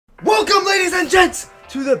Welcome, ladies and gents,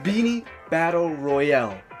 to the BINI Battle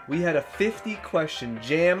Royale. We had a 50-question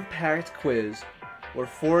jam-packed quiz where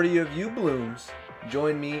 40 of you blooms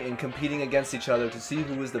joined me in competing against each other to see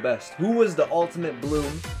who was the best, who was the ultimate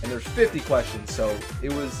bloom. And there's 50 questions, so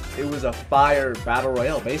it was a fire battle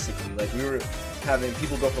royale basically. Like, we were having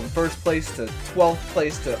people go from first place to 12th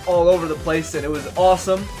place to all over the place, and it was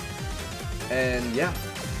awesome. And yeah,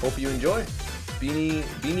 hope you enjoy.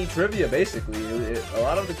 BINI trivia, basically. A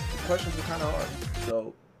lot of the questions were kind of hard,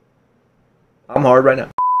 so I'm hard right now.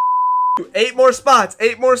 8 more spots,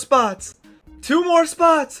 8 more spots, 2 more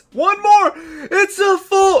spots, 1 more. It's a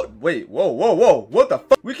full. Wait, whoa, what the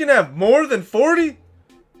fuck? We can have more than 40?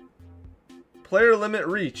 Player limit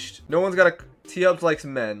reached. No one's got a T-ups likes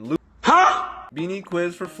men. Huh? BINI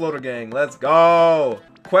quiz for Floater Gang. Let's go.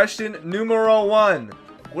 Question numero 1.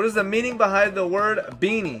 What is the meaning behind the word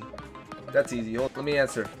BINI? That's easy. Let me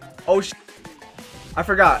answer. Oh, I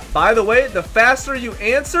forgot. By the way, the faster you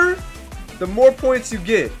answer, the more points you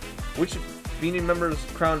get. Which BINI members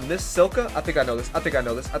crowned Miss Silka? I think I know this. I think I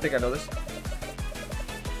know this.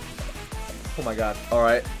 Oh my god.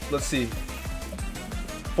 Alright, let's see.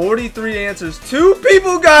 43 answers. 2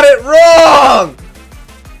 people got it wrong!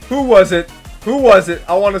 Who was it? Who was it?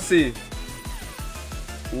 I want to see.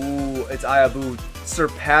 Ooh, it's Ayabu.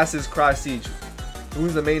 Surpasses Cry Siege.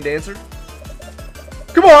 Who's the main dancer?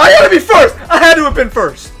 Come on, I gotta be first! I had to have been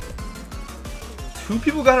first! 2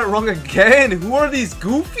 people got it wrong again. Who are these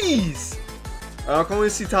goofies? I can only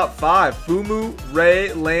see top 5. Fumu,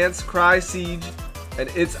 Ray, Lance, Cry Siege, and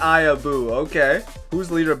it's Ayabu. Okay. Who's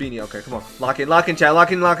the leader of BINI? Okay, come on. Lock in, chat.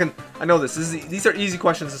 Lock in. I know this. These are easy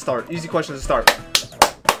questions to start.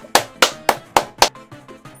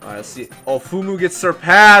 Alright, let's see. Oh, Fumu gets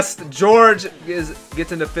surpassed. George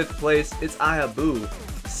gets into 5th place. It's Ayabu.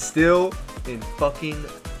 Still in fucking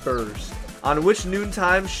first. On which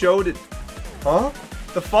noontime show did... Huh?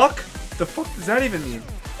 The fuck? The fuck does that even mean?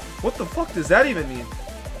 What the fuck does that even mean?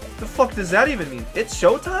 The fuck does that even mean? It's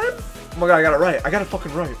showtime? Oh my god, I got it right. I got it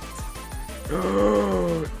fucking right.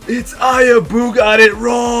 It's Ayabu got it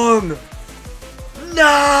wrong.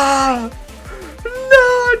 Nah,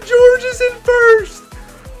 George is in first.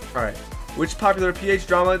 Alright. Which popular PH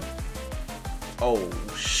drama? Oh,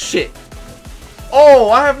 shit. Oh,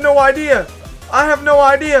 I have no idea.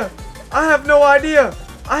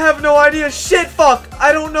 Shit, fuck.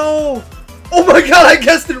 I don't know. Oh my god, I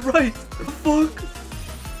guessed it right. The fuck?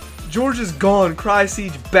 George is gone. Cry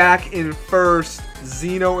Siege back in first.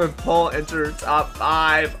 Zeno and Paul enter top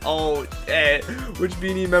 5. Oh shit. Which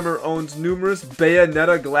BINI member owns numerous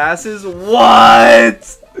Bayonetta glasses?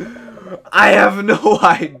 What? I have no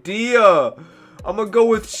idea. I'm gonna go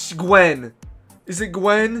with Gwen. Is it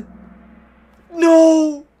Gwen?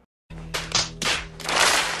 No.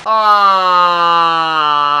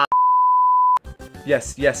 Ah.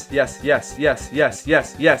 Yes. I'm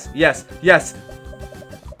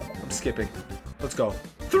skipping. Let's go.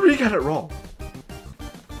 3 got it wrong.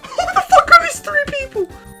 Who the fuck are these 3 people?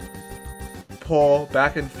 Paul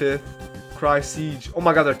back in 5th. Cry Siege. Oh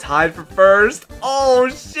my god, they're tied for first. Oh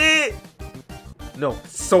shit. No,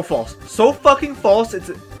 so false. So fucking false. It's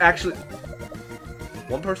actually...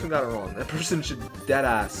 One person got it wrong. That person should dead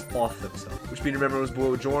ass off themselves. Which BINI member was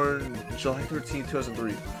born July 13,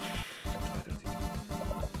 2003.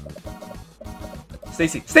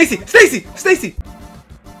 Stacy!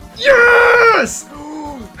 Yes!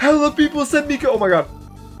 Hella people said Mika. Oh my god.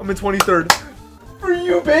 I'm in 23rd. For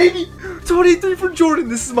you, baby. 23 for Jordan.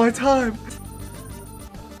 This is my time.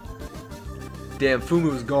 Damn,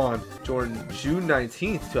 Fumu is gone. Jordan, June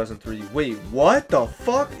 19th, 2003. Wait, what the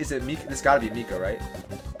fuck? Is it Mika? This gotta be Mika, right?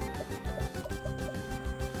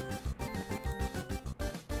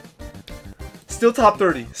 Still top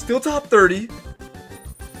 30.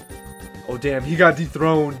 Oh, damn, he got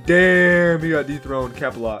dethroned.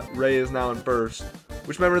 Capalot. Ray is now in first.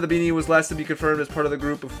 Which member of the BINI was last to be confirmed as part of the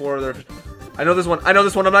group before their... I know this one. I'm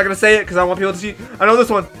not gonna say it because I want people to see. I know this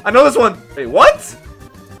one. Wait, what?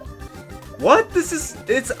 What?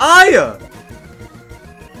 It's Aya.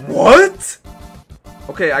 What?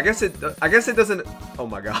 Okay, I guess it doesn't. Oh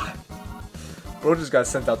my god. Bro just got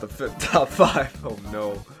sent out the top 5. Oh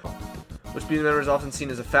no. Which BINI member is often seen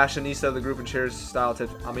as a fashionista of the group and shares style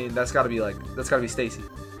tips? I mean, that's gotta be Stacy.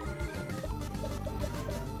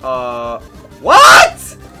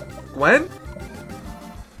 What? Gwen?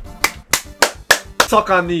 Suck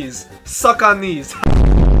on these.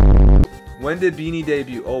 When did BINI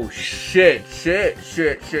debut? Oh shit.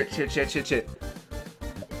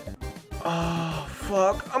 Oh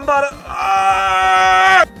fuck. I'm about to.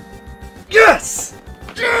 Yes!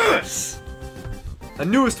 I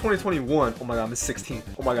knew it was 2021. Oh my god, I'm 16.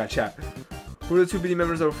 Oh my god, chat. Who are the two BINI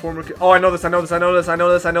members that were former? Oh, I know this. I know this. I know this. I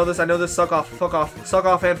know this. I know this. I know this. Suck off. Fuck off. Suck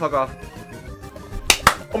off and fuck off.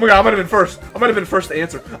 Oh my god, I might have been first. I might have been first to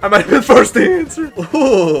answer. I might have been first to answer.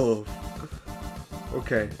 Ooh.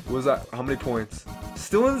 Okay, what was that? How many points?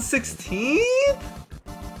 Still in 16th?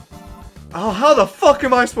 Oh, how the fuck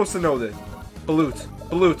am I supposed to know this? Balut.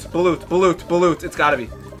 Balut. Balut. Balut. Balut. It's gotta be.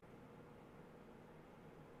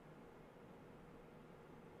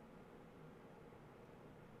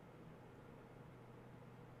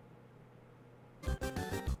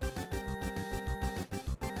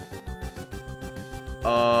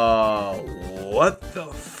 What the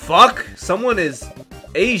fuck? Someone is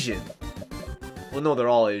Asian. Well, no, they're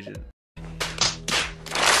all Asian.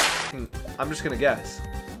 I'm just gonna guess.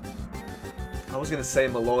 I was gonna say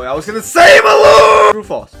Malloy. I was gonna say Malloy! True or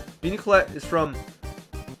false? BINI Colette is from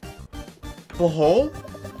Bohol?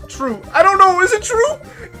 True. I don't know. Is it true?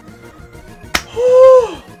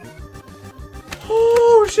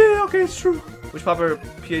 Oh shit. Okay, it's true. Which popular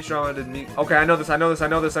PH drama did me? Okay, I know this. I know this. I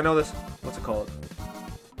know this. I know this. What's it called?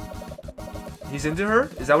 He's into her?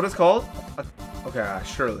 Is that what it's called? Okay,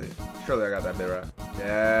 surely I got that bit right.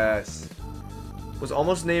 Yes. Was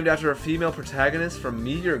almost named after a female protagonist from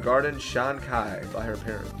Meteor Garden Shankai by her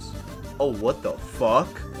parents. Oh, what the fuck?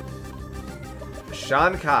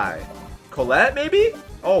 Shankai. Colette, maybe?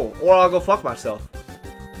 Oh, or I'll go fuck myself.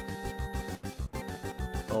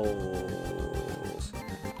 Oh.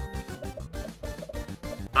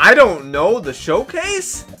 I don't know. The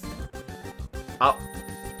showcase? Oh.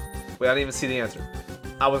 Wait, I didn't even see the answer.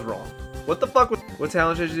 I was wrong. What the fuck? What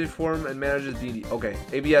talent should you form and manages BINI? Okay.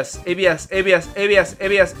 ABS. ABS. ABS. ABS.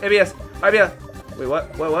 ABS. ABS. ABS. Wait, what?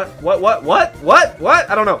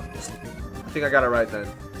 I don't know. I think I got it right then.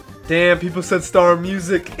 Damn, people said Star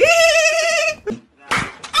Music.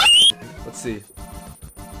 Let's see.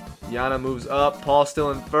 Yana moves up. Paul still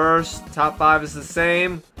in first. Top 5 is the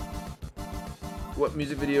same. What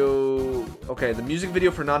music video? Okay, the music video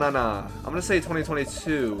for Na Na Na. I'm gonna say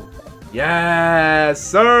 2022. Yes,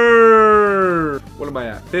 sir! What am I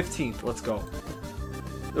at? 15th. Let's go.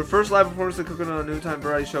 Their first live performance of cooking on a noontime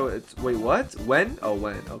variety show. It's wait, what? When? Oh,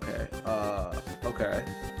 when? Okay. Okay.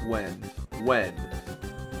 When? I'm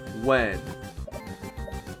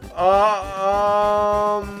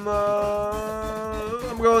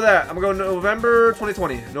gonna go with that. I'm gonna go November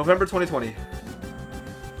 2020. November 2020.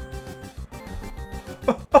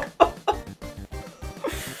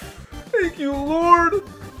 Thank you, Lord.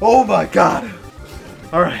 Oh my God.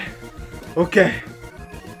 All right. Okay.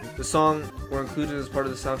 The song were included as part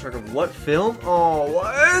of the soundtrack of what film? Oh,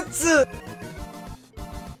 what?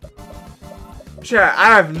 Chat,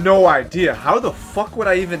 I have no idea. How the fuck would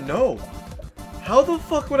I even know? How the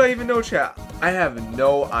fuck would I even know, chat? I have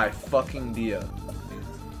no fucking idea.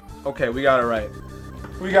 Okay, we got it right.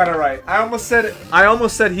 We got it right. I almost said it. I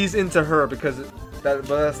almost said he's into her because but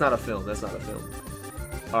that's not a film. That's not a film.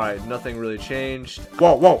 All right, nothing really changed.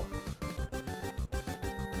 Whoa, whoa.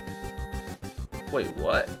 Wait,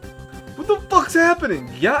 what? What the fuck's happening?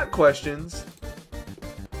 Yacht questions.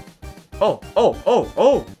 Oh.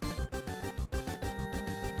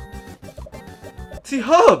 T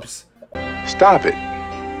Hubs. Stop it.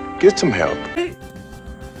 Get some help. Hey.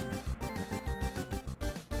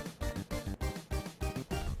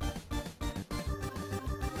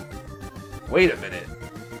 Wait a minute.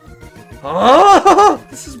 Huh?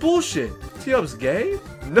 This is bullshit. T-Hub's gay?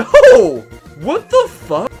 No! What the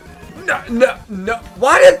fuck? No.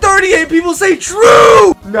 Why did 38 people say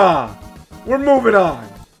true? Nah. We're moving on.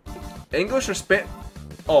 English or Spanish?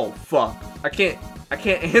 Oh, fuck. I can't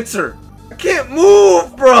answer. I can't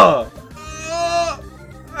move, bruh.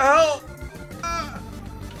 Ow.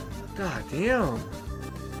 God damn.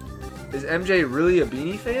 Is MJ really a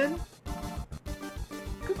BINI fan?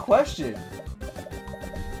 Good question.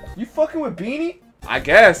 You fucking with BINI? I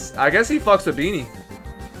guess he fucks with BINI.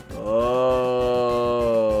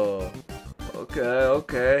 Oh.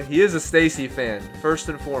 Okay. He is a Stacy fan, first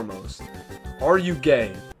and foremost. Are you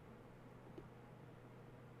gay?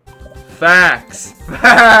 Facts.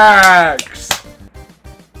 Huh?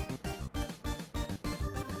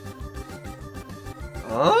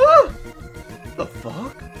 What the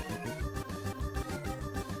fuck?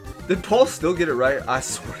 Did Paul still get it right? I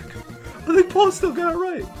swear to God. I think Paul still got it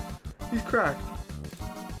right. He's cracked.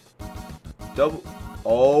 Double.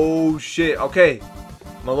 Oh, shit. Okay.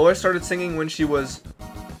 Malloy started singing when she was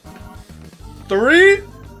 3? I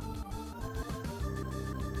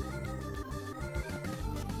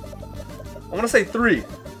want to say 3.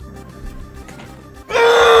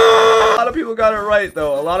 A lot of people got it right,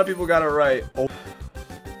 though. A lot of people got it right. Oh.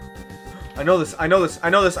 I know this. I know this. I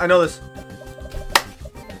know this. I know this.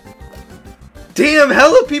 Damn,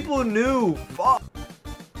 hella people knew. Fuck.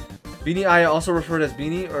 Beanie I also referred as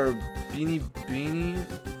Beanie or Beanie.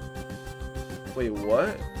 Wait,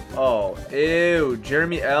 what? Oh, ew.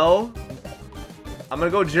 Jeremy L. I'm gonna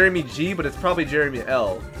go Jeremy G, but it's probably Jeremy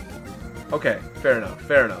L. Okay, fair enough.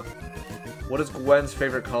 Fair enough. What is Gwen's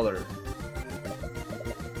favorite color?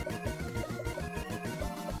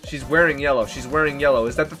 She's wearing yellow. She's wearing yellow.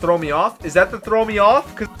 Is that to throw me off? Is that to throw me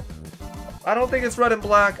off? Cause I don't think it's red and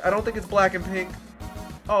black. I don't think it's black and pink.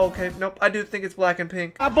 Oh, okay. Nope. I do think it's black and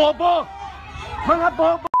pink.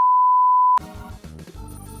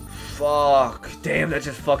 Fuck. Damn, that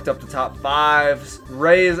just fucked up the top 5s.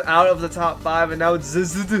 Ray is out of the top 5 and now it's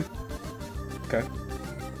zzz. Okay.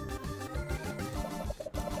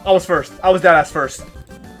 I was first. I was deadass first.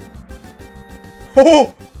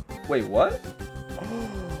 Oh! Wait, what?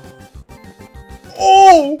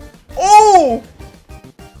 Oh! Oh!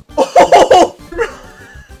 Oh!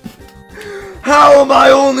 How am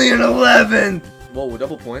I only an 11th? Whoa,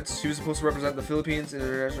 double points. She was supposed to represent the Philippines in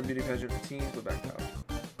international beauty pageant for teens, but backed out.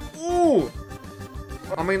 Ooh!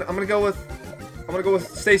 I'm gonna go with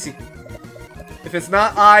Stacy. If it's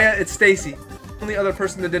not Aya, it's Stacy. The only other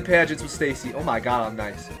person that did pageants was Stacy. Oh my god, I'm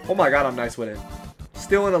nice. Oh my god, I'm nice with it.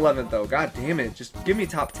 Still in 11th though. God damn it. Just give me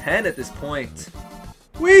top 10 at this point.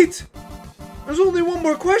 Wait! There's only one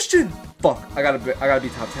more question! Fuck, I gotta be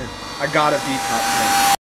top 10. I gotta be top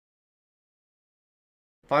 10.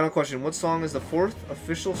 Final question. What song is the 4th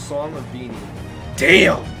official song of BINI?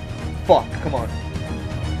 Damn! Fuck, come on.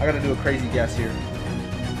 I gotta do a crazy guess here.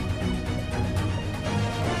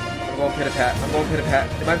 I'm going Pit-a-Pat. I'm going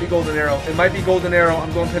Pit-a-Pat. It might be Golden Arrow. It might be Golden Arrow.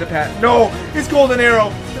 I'm going Pit-a-Pat. No! It's Golden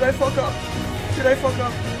Arrow! Did I fuck up? Did I fuck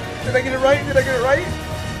up? Did I get it right? Did I get it right?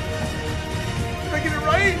 Did I get it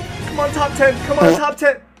right? Come on, top 10. Come on, top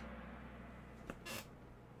 10.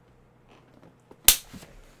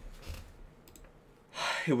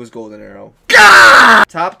 It was Golden Arrow. Gah!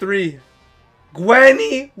 Top 3.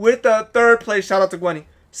 Gwenny with the 3rd place. Shout out to Gwenny.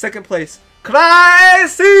 2nd place. Cry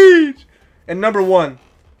Siege. And number 1.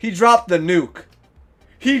 He dropped the nuke.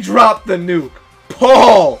 He dropped the nuke.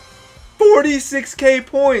 Paul. 46k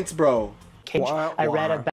points, bro. I read about